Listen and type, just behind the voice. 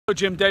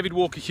Jim, David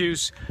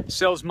Walker-Hughes,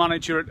 sales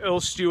manager at Earl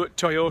Stewart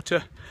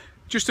Toyota.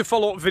 Just a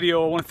follow-up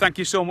video. I want to thank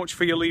you so much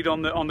for your lead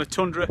on the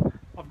Tundra.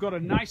 I've got a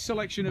nice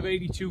selection of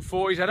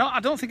 8240s. I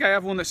don't think I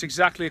have one that's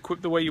exactly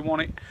equipped the way you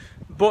want it,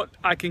 but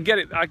I can get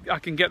it. I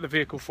can get the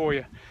vehicle for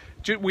you.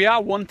 We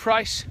are one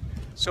price,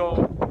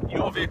 so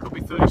your vehicle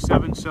will be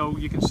 37. So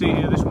you can see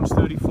here, this one's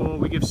 34.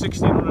 We give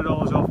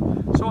 $1,600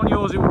 off. So on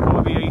yours, it would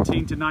probably be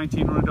 $1,800 to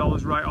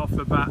 $1,900 right off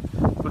the bat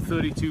for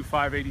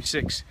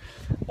 $32,586.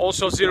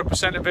 Also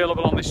 0%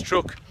 available on this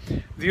truck.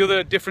 The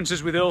other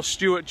differences with Earl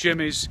Stewart, Jim,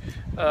 is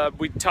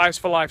with tyres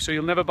for life. So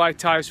you'll never buy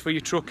tyres for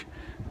your truck,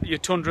 your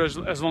Tundra,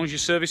 as long as you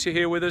service it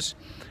here with us.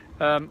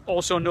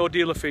 Also no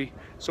dealer fee.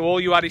 So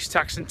all you add is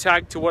tax and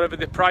tag to whatever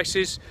the price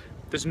is.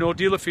 There's no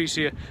dealer fees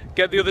here.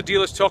 Get the other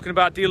dealers talking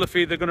about dealer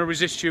fee, they're going to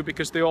resist you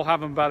because they all have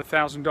them about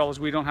 $1,000.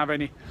 We don't have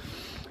any.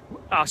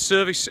 Our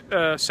service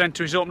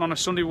centre is open on a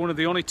Sunday. One of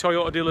the only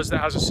Toyota dealers that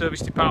has a service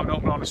department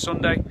open on a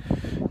Sunday.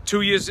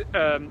 2 years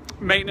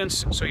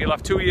maintenance, so you'll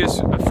have 2 years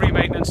of free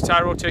maintenance,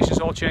 tyre rotations,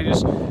 oil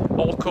changes,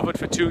 all covered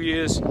for 2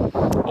 years.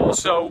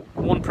 Also,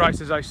 one price,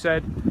 as I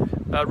said.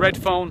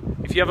 Red phone,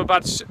 if you have a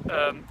bad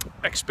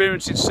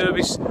experience in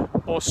service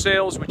or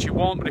sales, which you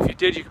won't, but if you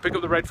did, you can pick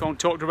up the red phone,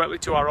 talk directly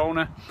to our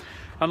owner.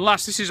 And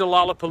last, this is a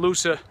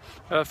Lollapalooza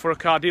for a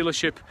car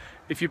dealership.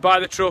 If you buy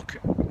the truck,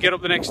 get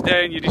up the next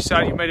day and you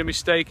decide you made a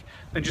mistake,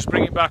 then just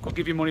bring it back. We'll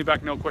give you money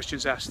back, no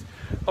questions asked.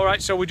 All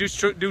right, so we do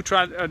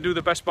try and do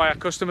the best by our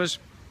customers.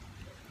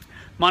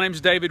 My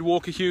name's David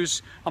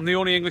Walker-Hughes. I'm the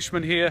only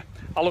Englishman here.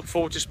 I look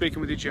forward to speaking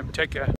with you, Jim. Take care.